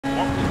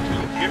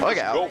Look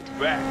out.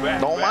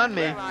 Don't mind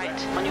me.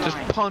 Just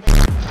punch.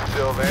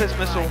 Piss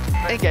missile.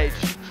 Engage.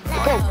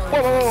 Whoa,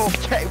 whoa, whoa,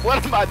 whoa. Okay,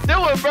 what am I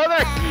doing,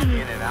 brother?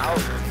 In and out.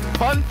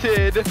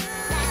 Punted. Dude,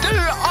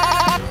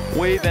 oh!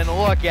 Weave and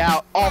look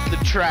out. Off the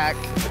track.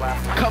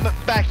 Coming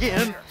back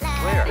in.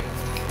 Clear.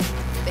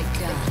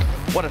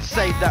 What a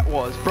save that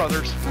was,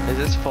 brothers. Is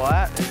this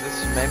flat? Is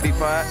this maybe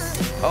flat?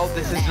 Oh,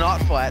 this is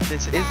not flat.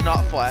 This is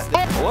not flat.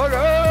 Look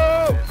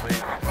out!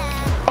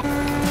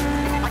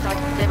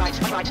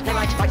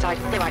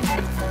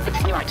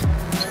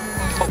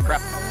 Oh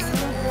crap.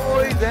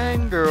 Boys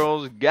and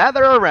girls,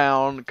 gather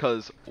around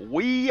because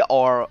we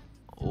are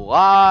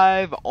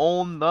live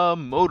on the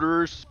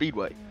Motor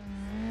Speedway.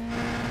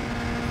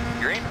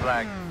 Green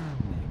flag.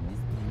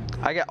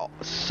 I get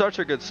such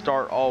a good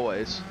start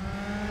always.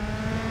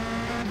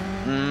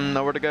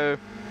 Nowhere to go.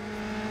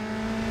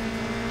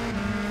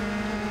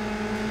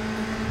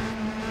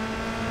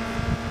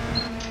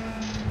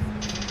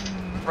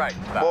 Right.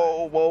 Stop.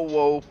 Whoa, whoa,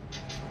 whoa.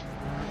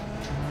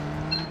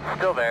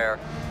 Still there.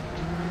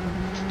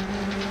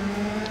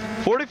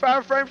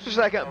 45 frames per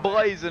second,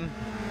 blazing.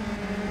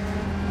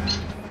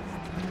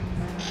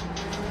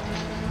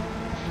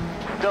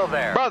 Still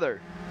there.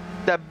 Brother,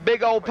 that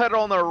big old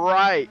pedal on the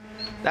right,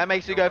 that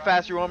makes you go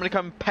faster. You want me to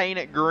come paint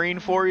it green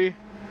for you?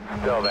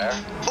 Still there.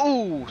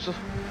 Ooh. So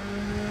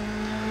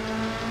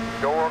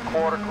Door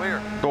quarter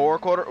clear. door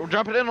quarter. We're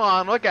jumping in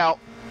line. Look out.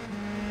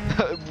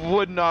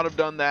 Would not have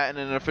done that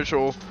in an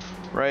official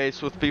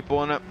race with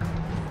people in it.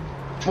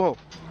 Whoa.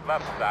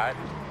 Left side.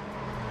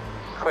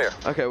 Clear.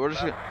 Okay, we're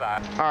just Left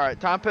gonna. side. Alright,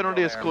 time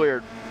penalty is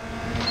cleared.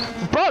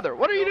 Brother,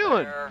 what are you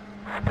doing? There.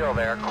 Still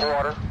there.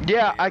 Quarter.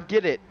 Yeah, I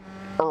get it,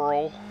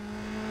 Earl.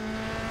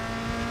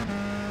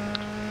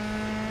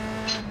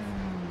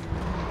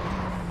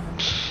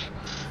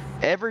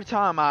 Every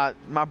time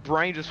my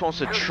brain just wants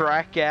to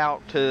track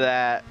out to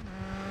that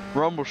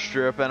rumble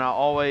strip and I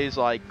always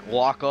like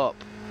lock up.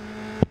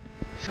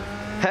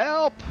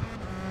 Help!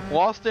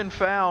 Lost and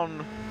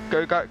found.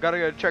 Gotta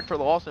go check for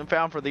the lost and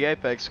found for the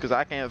apex because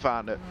I can't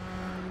find it.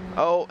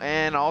 Oh,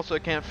 and I also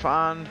can't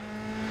find.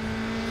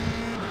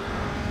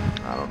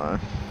 I don't know.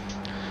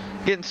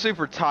 Getting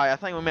super tight. I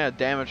think we may have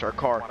damaged our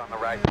car. One on the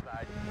right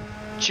side.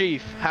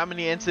 Chief, how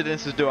many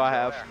incidences do I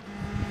have?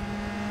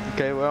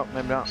 Okay, well,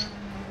 maybe not.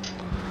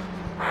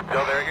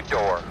 Still there at your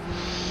door.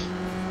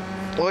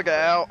 Look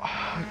out.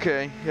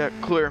 Okay, yeah,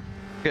 clear.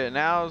 Okay,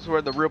 now is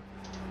where the real.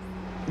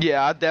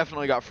 Yeah, I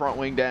definitely got front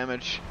wing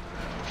damage.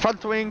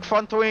 Front wing,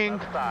 front wing.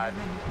 Left side.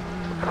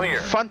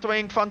 Clear. Front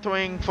wing, front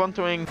wing, front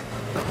wing.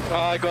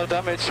 I got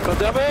damage,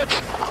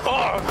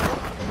 Oh!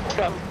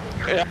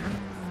 Yeah.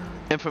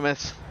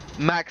 Infamous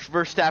Max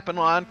Verstappen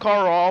line,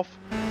 car off.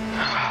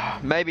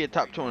 Maybe a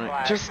top 20.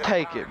 Just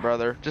take it,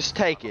 brother. Just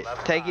take it.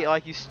 Take it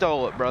like you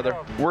stole it, brother.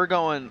 We're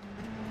going.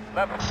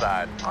 Left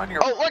side. On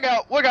your. Oh, look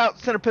out, look out.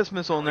 Send a piss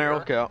missile in there,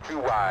 look out. Too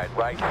wide.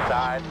 Right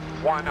side.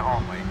 One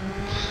only.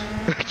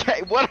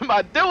 Okay, what am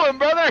I doing,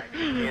 brother?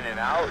 In and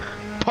out.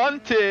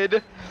 Punted.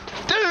 Dude,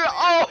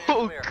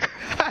 oh!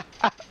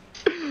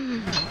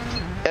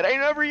 It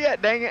ain't over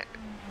yet, dang it.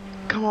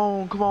 Come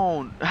on, come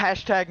on.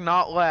 Hashtag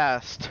not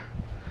last.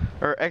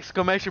 Or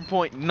exclamation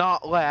point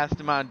not last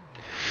in my.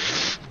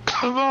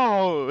 Come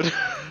on.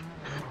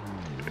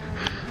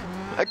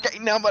 Okay,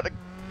 now I'm about to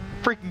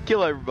freaking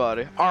kill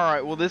everybody.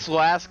 Alright, well this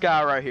last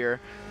guy right here,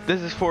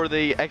 this is for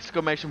the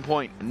exclamation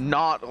point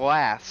not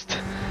last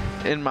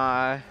in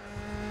my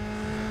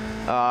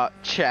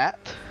chat.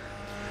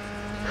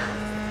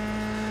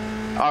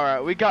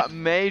 Alright, we got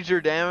major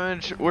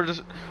damage. We're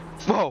just.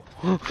 Whoa.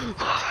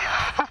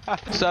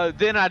 So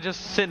then I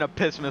just sent a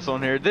piss missile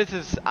in here. This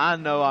is. I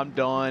know I'm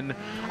done.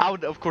 I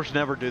would, of course,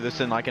 never do this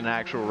in like an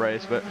actual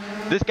race, but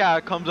this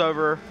guy comes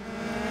over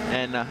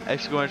and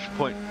exclamation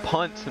point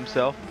punts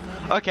himself.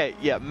 Okay,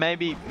 yeah,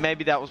 maybe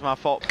that was my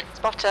fault.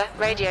 Spotter,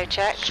 radio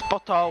check.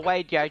 Spotter,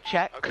 radio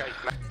check. Okay.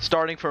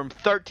 Starting from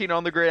 13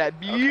 on the grid at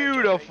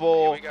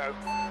beautiful. Okay, here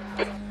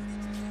we go.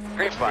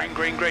 Green flag.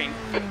 Green, green,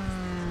 green.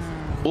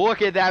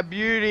 Look at that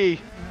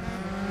beauty.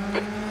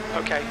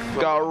 Okay.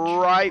 Got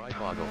right.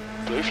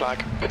 Blue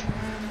flag.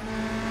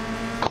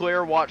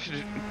 Clear watch,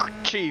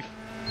 Chief.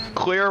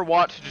 Clear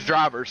watch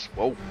drivers.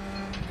 Whoa.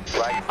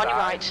 Right On your side.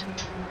 right.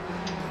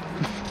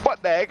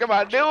 What the heck am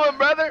I doing,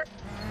 brother?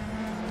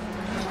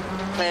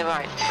 Clear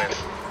right. Clear.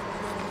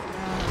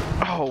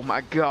 Oh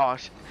my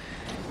gosh.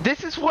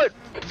 This is what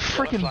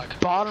freaking flag.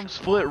 bottom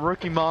split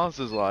rookie Moz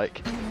is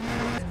like.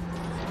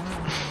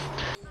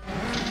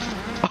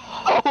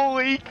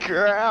 Holy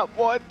crap,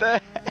 what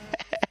the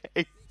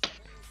heck?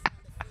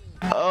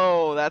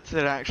 Oh, that's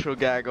an actual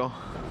gaggle.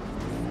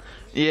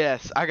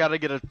 Yes, I gotta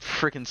get a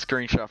freaking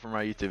screenshot from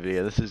my YouTube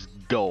video. This is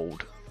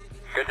gold.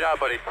 Good job,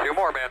 buddy. Two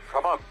more, man.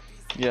 Come on.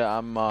 Yeah,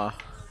 I'm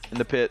in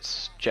the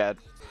pits, Chad.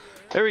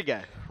 There we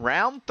go.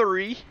 Round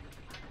 3.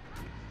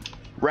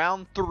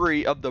 Round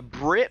 3 of the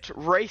Britt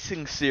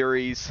Racing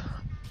Series.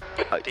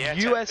 The air temp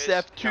is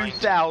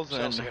USF-2000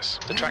 Celsius.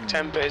 The track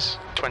temp is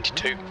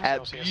 22 at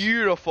Celsius.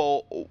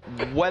 beautiful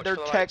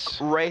WeatherTech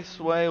lights.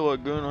 Raceway,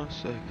 Laguna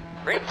Seca.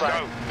 Green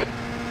flag.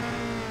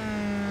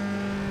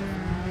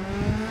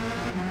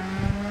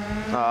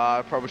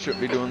 I probably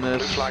shouldn't be doing Blue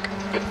this. flag.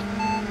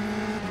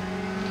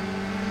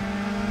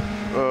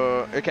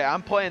 Okay,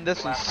 I'm playing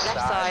this one. Left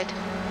side.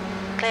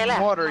 Clear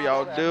left. What are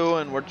y'all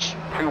doing? We're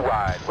Too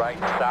wide, right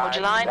side. Hold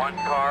your line. One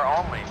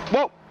car only.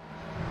 whoa,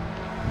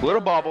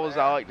 little bobbles,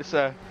 I like to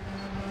say.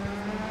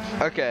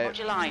 Okay, Hold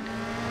your line.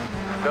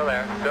 Still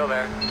there, still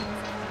there.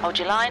 Hold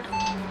your line.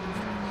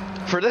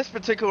 for this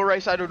particular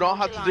race, I do not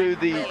have to do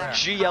the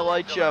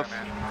GLHF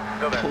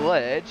Still there.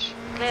 pledge.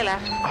 Clear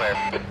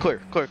left.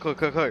 Clear.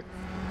 Clear.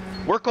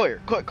 We're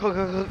clear. Clear.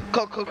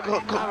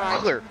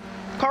 Alright.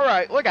 All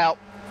right, look out.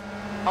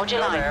 Hold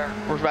your Still line. there.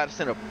 We're about to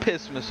send a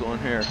piss missile in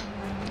here.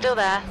 Still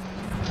there.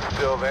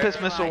 Still there.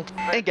 Piss missile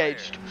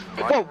engaged.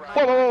 Right.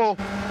 Whoa.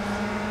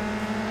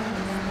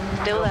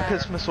 Still there.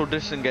 Piss missile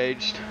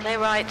disengaged. Clear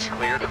right.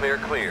 Clear.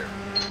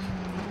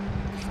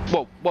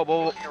 Whoa.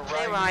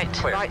 Clear right.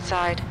 Clear. Right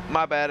side.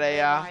 My bad,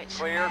 AI. Right.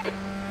 Clear.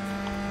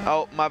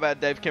 Oh, my bad,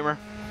 Dave Kimmer.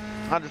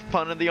 I just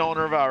punted the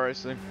owner of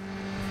iRacing.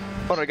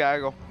 What a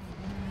gaggle.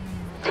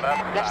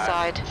 Left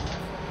side.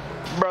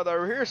 Brother,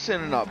 over here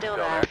sending up Still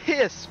there.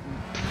 piss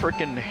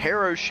freaking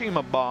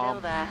Hiroshima Still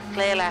bomb. there.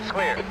 Clear left.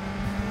 Clear.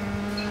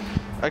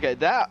 Okay,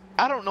 that,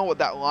 I don't know what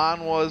that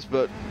line was,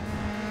 but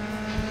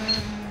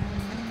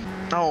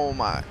oh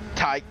my,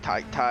 tight.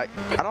 I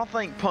don't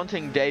think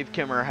punting Dave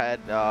Kimmer had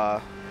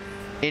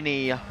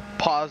any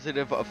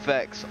positive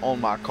effects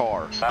on my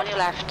car. On your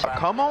left.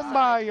 Come on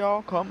by,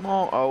 y'all, come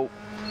on. Oh,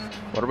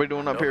 what are we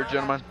doing up here,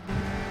 gentlemen?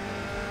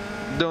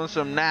 Doing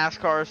some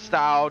NASCAR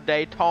style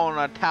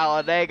Daytona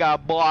Talladega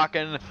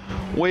blocking,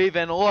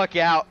 weaving, look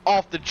out,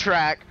 off the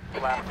track,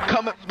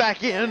 coming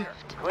back in.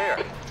 Clear.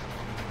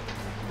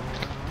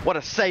 What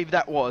a save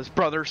that was,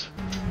 brothers.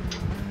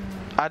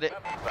 I did.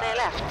 Clear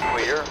left.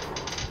 Clear.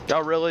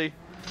 Y'all really?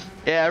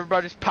 Yeah,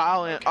 everybody's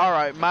piling. All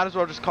right, might as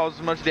well just cause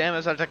as much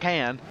damage as I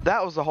can.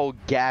 That was the whole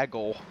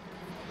gaggle.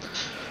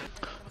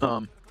 La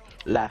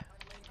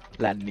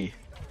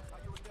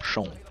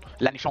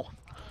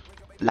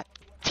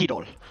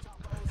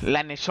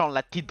nichon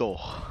latido.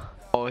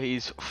 Oh,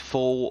 he's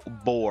full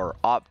bore.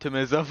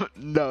 Optimism,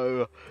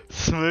 no.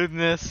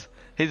 Smoothness,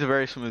 he's a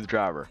very smooth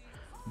driver.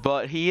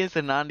 But he is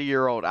a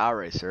 90-year-old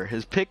iRacer.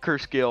 His pit crew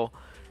skill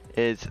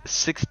is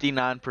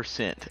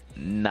 69%.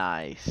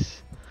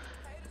 Nice.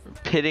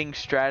 Pitting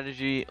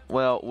strategy,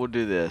 well, we'll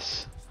do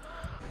this.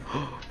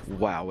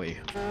 Wowie.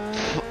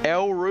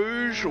 El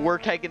Rouge, we're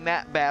taking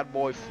that bad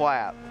boy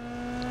flat.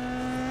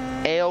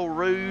 El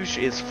Rouge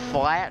is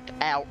flat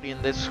out in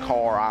this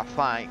car, I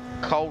think.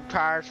 Cold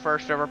tires,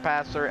 first ever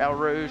pass through El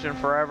Rouge in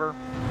forever.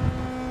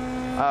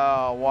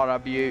 Oh, what a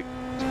beaut.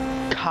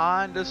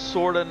 Kinda,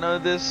 sorta know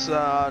this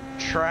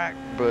track,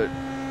 but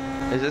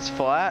is this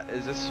flat?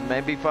 Is this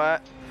maybe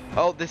flat?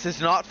 Oh, this is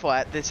not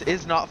flat. This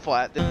is not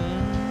flat.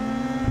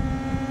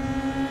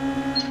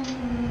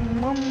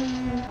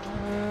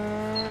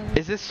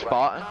 Is this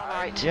spotting?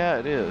 Right. Yeah,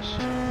 it is.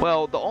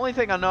 Well, the only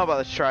thing I know about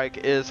this track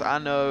is I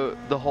know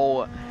the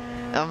whole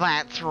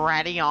that's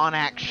ready on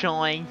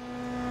actually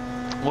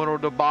little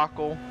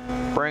debacle.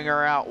 Bring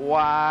her out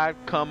wide,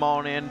 come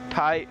on in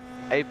tight.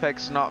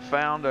 Apex not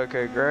found.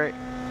 Okay, great.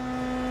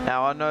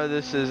 Now I know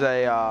this is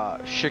a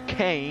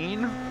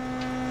chicane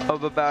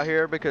of about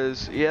here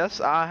because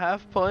yes, I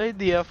have played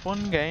the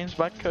F1 games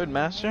by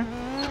Codemaster,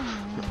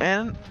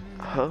 and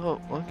oh,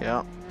 look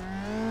out!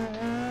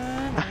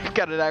 I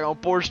got a daggone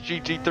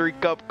Porsche GT3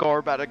 Cup car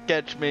about to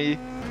catch me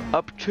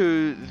up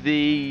to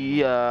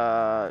the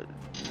I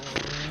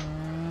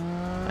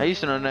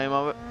used to know the name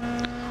of it.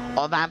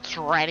 Oh, that's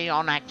ready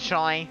on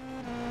actually.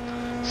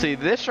 See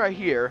this right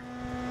here.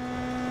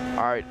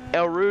 Alright,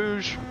 El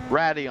Rouge,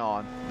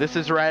 Radion. This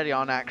is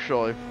Radion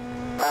actually.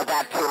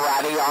 That's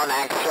Radion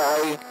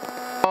actually.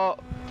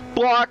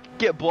 Block,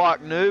 get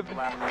blocked, noob.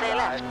 Clear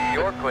left.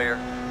 You're clear.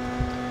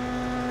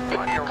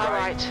 On your Car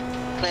right.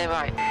 right. Clear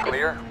right.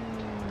 Clear.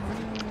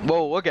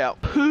 Whoa, look out.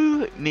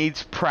 Who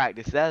needs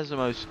practice? That is the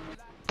most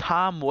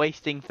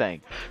time-wasting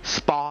thing.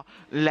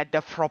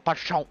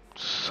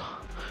 Spa-Francorchamps.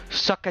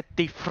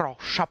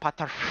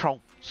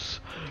 Francorchamps.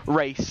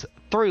 Race,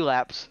 3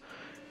 laps.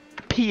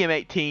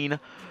 PM-18.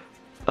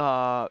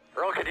 Earl,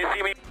 can you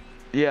see me?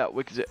 Yeah,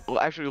 we could. Well,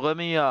 actually, let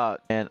me.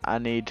 And I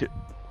need to.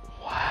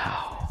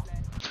 Wow.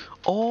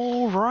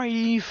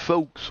 Alrighty,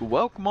 folks.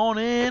 Welcome on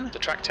in. The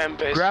track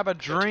temp is Grab a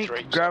drink,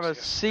 33 grab a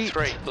Celsius. seat.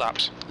 3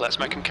 laps. Let's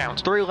make them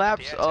count. 3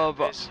 laps The of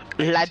temp is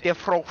La 80.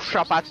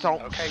 Francorchamps.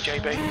 Okay,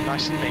 JB,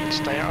 nice and neat.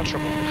 Stay out of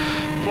trouble.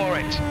 Floor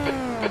it.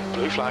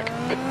 Blue flag.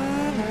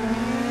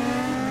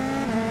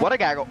 What a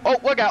gaggle. Oh,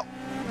 look out.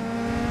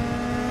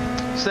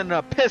 Sending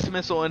a piss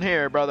missile in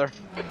here, brother.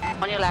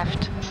 On your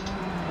left.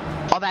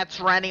 Oh, that's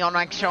Randy on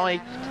actually.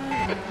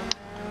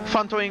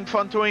 Fun twing.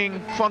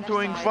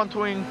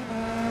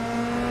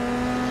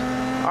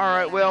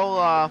 Alright,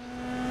 well,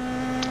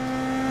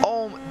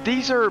 oh,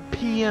 these are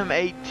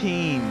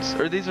PM-18s,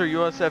 or these are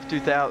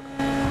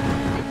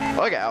USF-2000.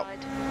 Look out.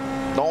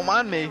 Don't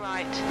mind me. Clear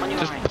right. On your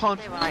Just right.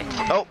 punch. Clear right.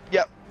 Oh,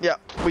 yep.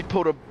 We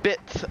pulled a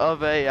bit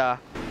of a,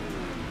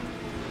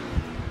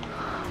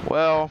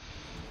 well,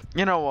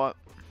 you know what?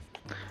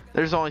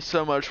 There's only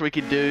so much we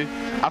could do.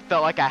 I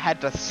felt like I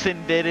had to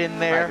send it in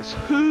there. Practice.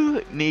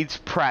 Who needs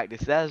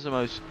practice? That is the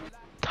most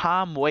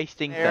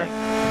time-wasting thing.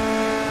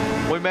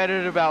 We made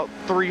it about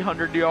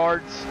 300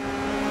 yards.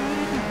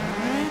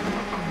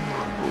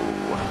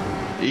 Ooh.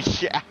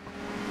 Yeah.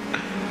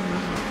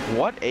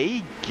 What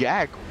a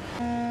gaggle.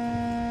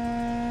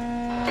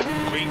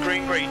 Green,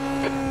 green, green.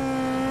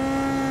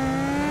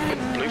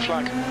 Blue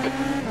flag.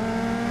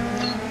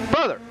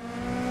 Brother.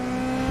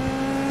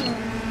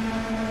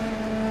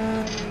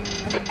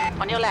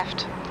 On your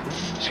left.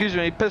 Excuse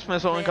me, piss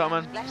missile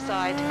incoming. Left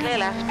side, clear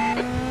left.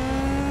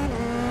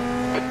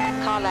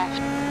 Car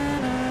left.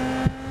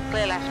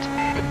 Clear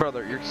left.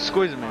 Brother, you're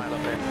squeezing me.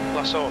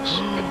 La Source.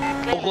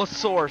 Oh, La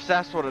Source,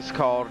 that's what it's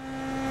called.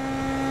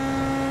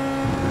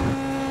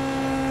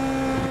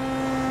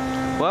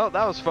 Well,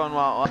 that was fun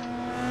while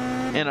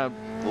in a...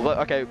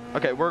 Okay,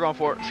 we're going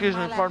for it. Excuse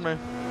me, pardon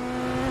me.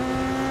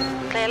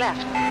 Clear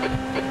left.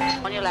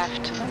 On your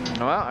left.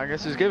 Well, I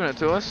guess he's giving it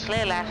to us.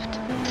 Clear left.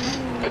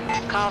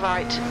 Car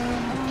right.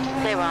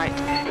 Clear right.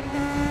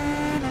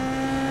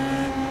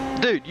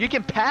 Dude, you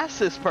can pass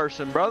this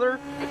person, brother.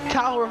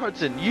 Tyler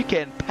Hudson, you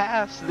can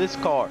pass this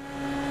car.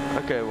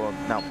 Okay, well,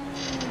 no.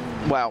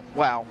 Wow.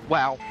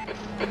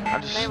 I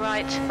just... Clear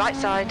right. Right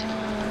side.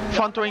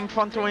 Front wing.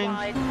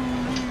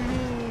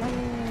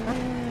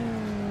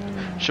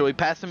 Should we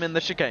pass him in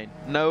the chicane?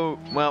 No,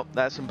 well,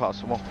 that's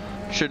impossible.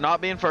 Should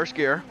not be in first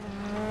gear.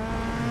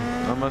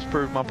 I must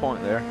prove my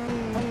point there.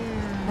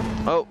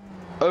 Oh,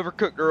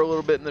 overcooked her a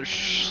little bit in the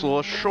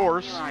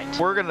shores. Right.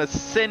 We're gonna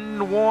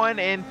send one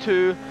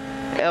into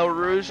El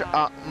Rouge.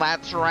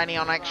 That's running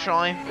on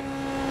actually.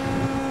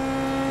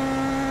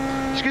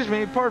 Excuse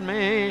me, pardon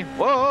me.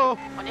 Whoa!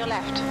 On your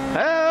left.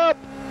 Help!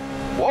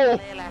 Whoa!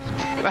 Clear left.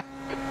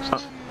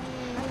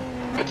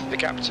 The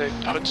gap to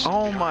Hudson.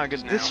 Oh my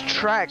god, this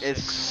track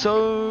is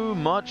so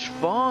much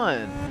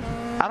fun.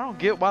 I don't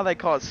get why they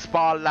call it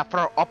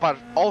Spa-Francorchamps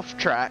off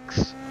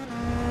tracks.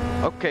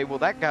 Okay, well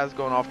that guy's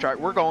going off track.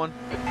 We're going.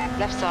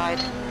 Left side.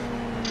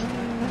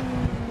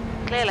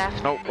 Clear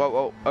left. Oh,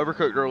 whoa.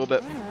 Overcooked her a little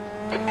bit.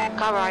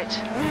 Car right.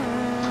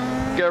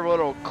 Get her a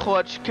little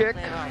clutch kick.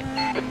 Clear right.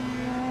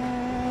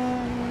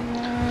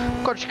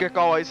 Clutch kick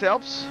always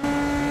helps.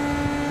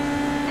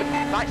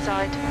 Right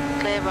side.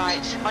 Clear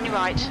right. On your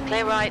right.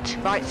 Clear right.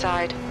 Right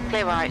side.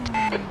 Clear right.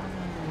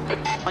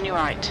 On your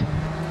right.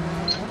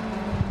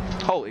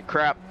 Holy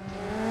crap.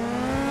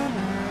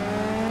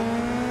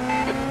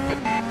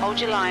 Hold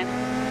your line.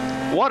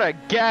 What a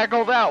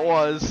gaggle that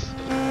was.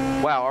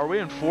 Wow, are we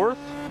in fourth?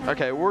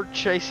 Okay, we're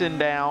chasing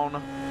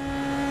down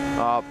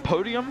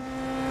Podium.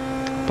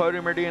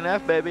 Podium or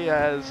DNF, baby,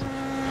 as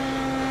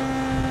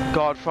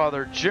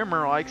Godfather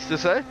Jimmer likes to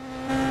say.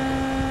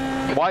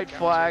 White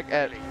flag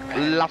at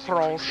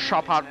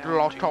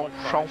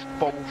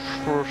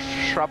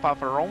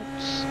Spa-Francorchamps.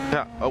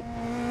 Yeah, oh.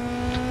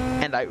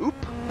 And I oop.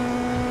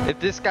 If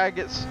this guy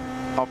gets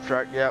off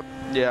track, yeah.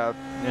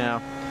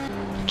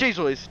 Jeez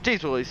Louise,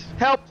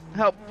 help,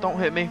 don't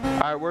hit me.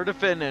 Alright, we're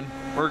defending.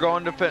 We're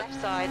going to defend.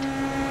 Left side.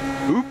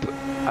 Oop.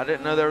 I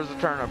didn't know there was a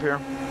turn up here.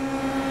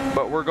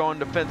 But we're going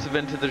defensive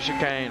into the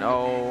chicane.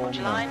 Oh. Hold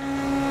your line.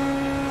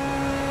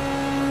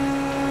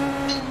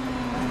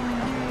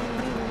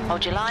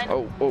 Hold your line.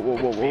 Oh,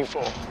 whoa.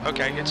 V4.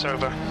 Okay, it's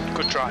over.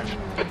 Good drive.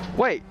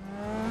 Wait.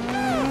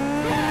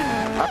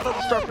 I thought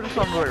the start finish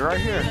line was right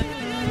here.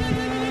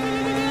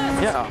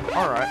 Yeah,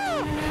 alright.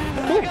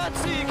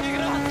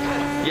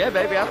 Yeah,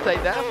 baby, I'll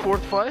take that.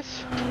 Fourth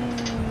place.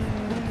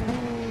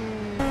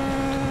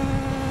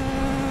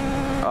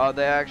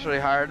 They actually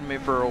hired me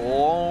for a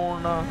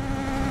loan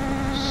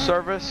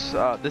service.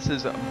 This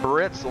is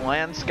Britt's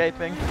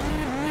Landscaping.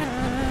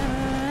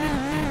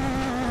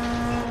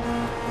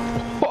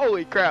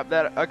 Holy crap,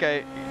 that,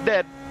 okay,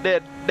 dead.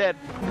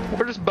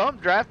 We're just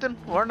bump drafting,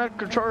 learning how to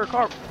control your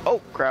car.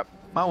 Oh crap,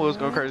 my wheel's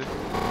going crazy.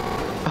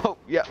 Oh,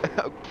 yeah,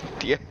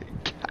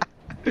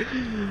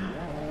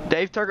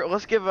 Dave Tucker,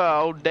 let's give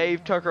old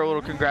Dave Tucker a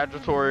little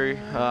congratulatory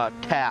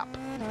tap.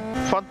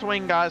 Front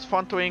wing, guys,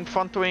 front wing.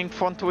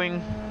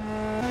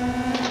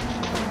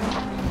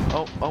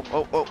 Oh.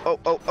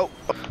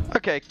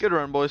 Okay, good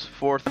run, boys.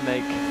 Fourth,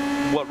 make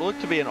what looked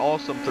to be an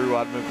awesome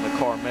through-wide move in the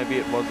car. Maybe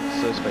it wasn't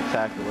so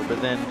spectacular,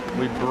 but then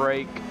we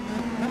brake,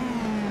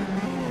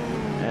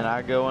 and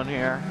I go in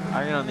here.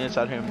 I get on the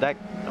inside of him. That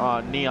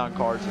neon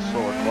car is a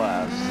slower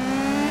class.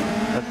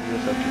 That's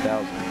the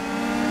USF-2000.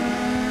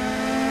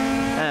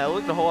 And it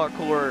looked a whole lot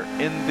cooler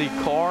in the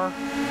car,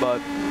 but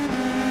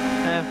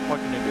what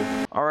can you do?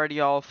 Alrighty,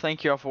 y'all.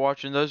 Thank you all for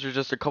watching. Those are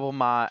just a couple of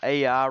my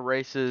AI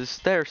races.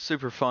 They're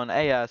super fun.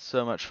 AI is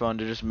so much fun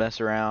to just mess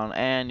around,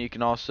 and you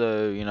can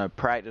also, you know,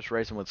 practice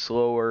racing with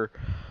slower,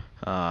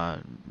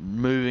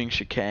 moving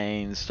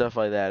chicanes, stuff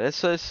like that.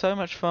 It's so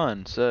much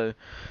fun. So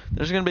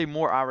there's gonna be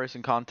more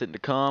iRacing content to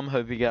come.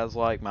 Hope you guys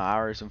like my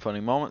iRacing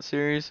Funny Moments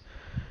series.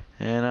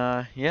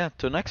 And yeah,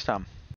 till next time.